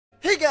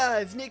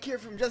guys, Nick here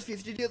from Just Few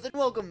Studios, and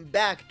welcome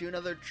back to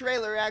another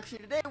trailer reaction.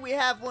 Today we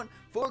have one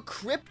for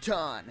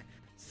Krypton.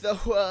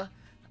 So,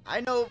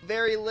 I know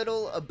very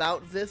little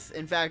about this.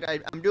 In fact,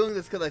 I'm doing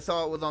this because I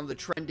saw it was on the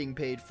trending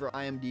page for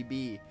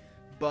IMDb.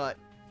 But,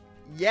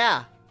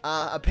 yeah,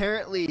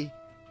 apparently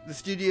the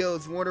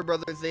studios, Warner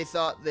Brothers, they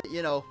thought that,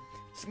 you know,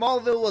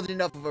 Smallville wasn't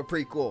enough of a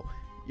prequel.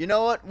 You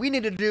know what? We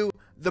need to do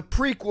the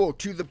prequel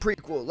to the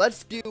prequel.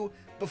 Let's do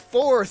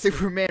before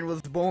Superman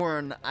was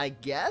born, I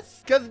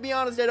guess? Because to be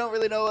honest, I don't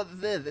really know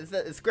what this is.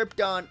 It's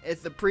Krypton.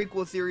 It's the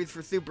prequel series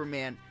for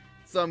Superman.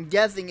 So I'm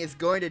guessing it's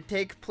going to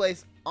take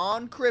place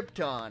on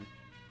Krypton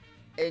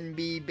and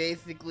be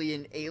basically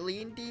an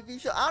alien TV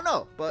show. I don't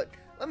know, but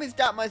let me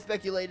stop my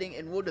speculating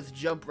and we'll just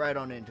jump right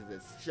on into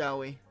this, shall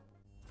we?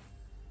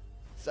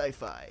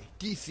 Sci-fi.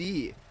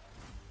 DC.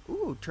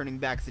 Ooh, turning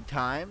back the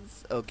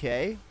times.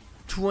 Okay.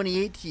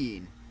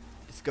 2018.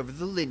 Discover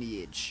the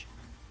lineage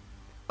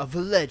of a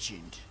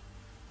legend.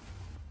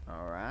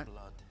 Alright.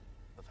 Blood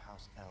of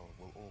House L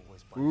will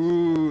always burn.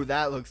 Ooh,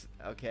 that looks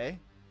okay.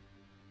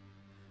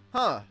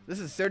 Huh, this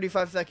is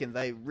 35 seconds.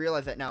 I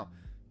realize that now.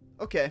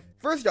 Okay.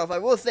 First off, I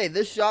will say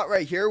this shot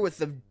right here with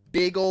the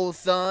big old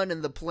sun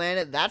and the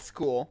planet, that's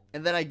cool.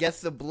 And then I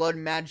guess the blood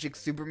magic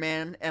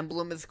Superman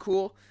emblem is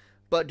cool.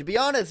 But to be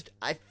honest,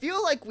 I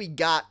feel like we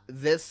got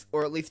this,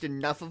 or at least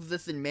enough of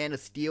this in Man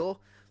of Steel.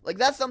 Like,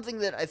 that's something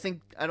that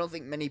I don't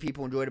think many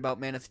people enjoyed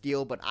about Man of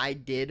Steel, but I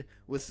did,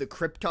 was the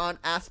Krypton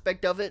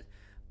aspect of it.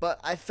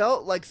 But I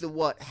felt like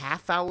the,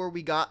 half hour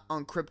we got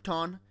on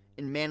Krypton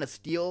in Man of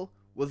Steel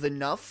was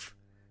enough.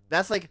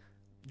 That's like,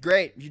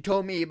 great, you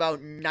told me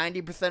about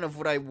 90% of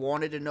what I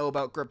wanted to know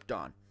about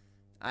Krypton.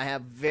 I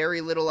have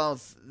very little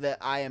else that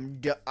I am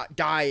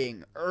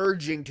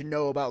urging to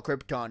know about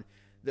Krypton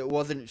that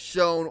wasn't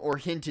shown or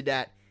hinted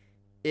at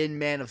in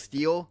Man of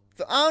Steel.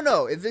 So, I don't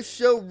know, is this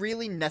show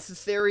really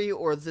necessary,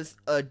 or is this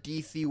a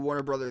DC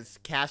Warner Brothers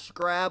cash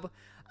grab?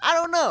 I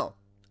don't know.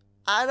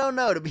 I don't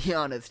know, to be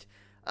honest.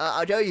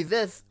 I'll tell you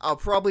this, I'll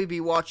probably be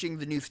watching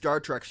the new Star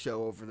Trek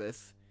show over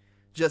this.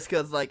 Just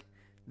because, like,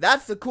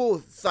 that's the cool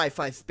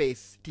sci-fi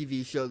space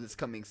TV show that's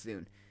coming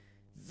soon.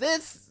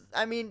 This,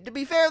 I mean, to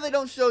be fair, they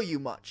don't show you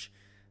much.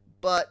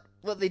 But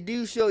what they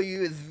do show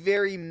you is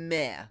very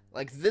meh.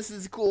 Like, this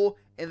is cool,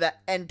 and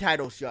that end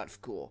title shot's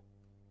cool.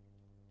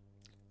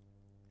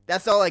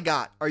 That's all I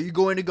got. Are you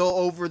going to go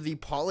over the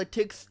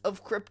politics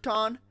of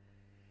Krypton?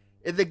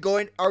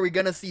 Are we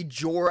going to see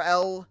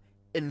Jor-El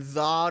and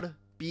Zod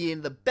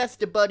being the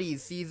best of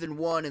buddies season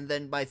 1 and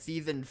then by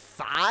season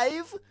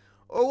 5?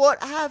 Or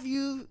what have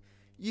you?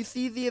 You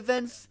see the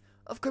events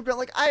of Krypton?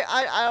 Like,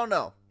 I don't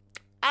know.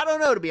 I don't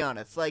know, to be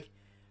honest. Like,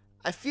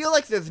 I feel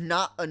like there's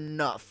not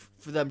enough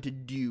for them to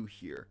do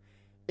here.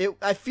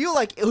 I feel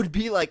like it would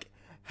be like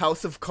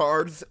House of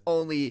Cards,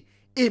 only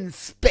in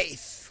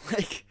space.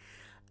 Like,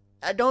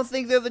 I don't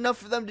think there's enough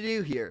for them to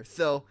do here.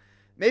 So,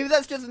 maybe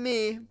that's just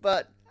me,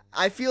 but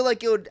I feel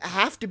like it would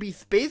have to be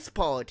space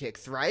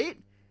politics, right?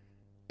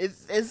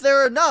 Is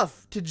there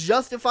enough to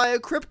justify a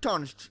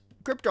Krypton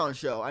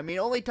show? I mean,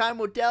 only time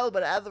will tell,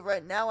 but as of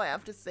right now, I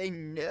have to say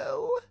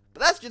no.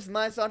 But that's just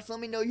my thoughts. Let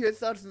me know your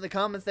thoughts in the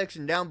comment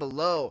section down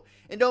below.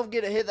 And don't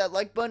forget to hit that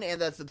like button and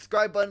that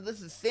subscribe button.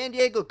 This is San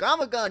Diego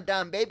Comic-Con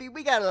time, baby.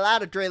 We got a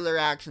lot of trailer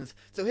actions.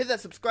 So hit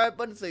that subscribe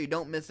button so you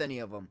don't miss any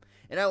of them.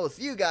 And I will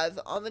see you guys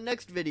on the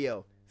next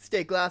video.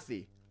 Stay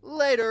classy.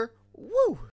 Later. Woo!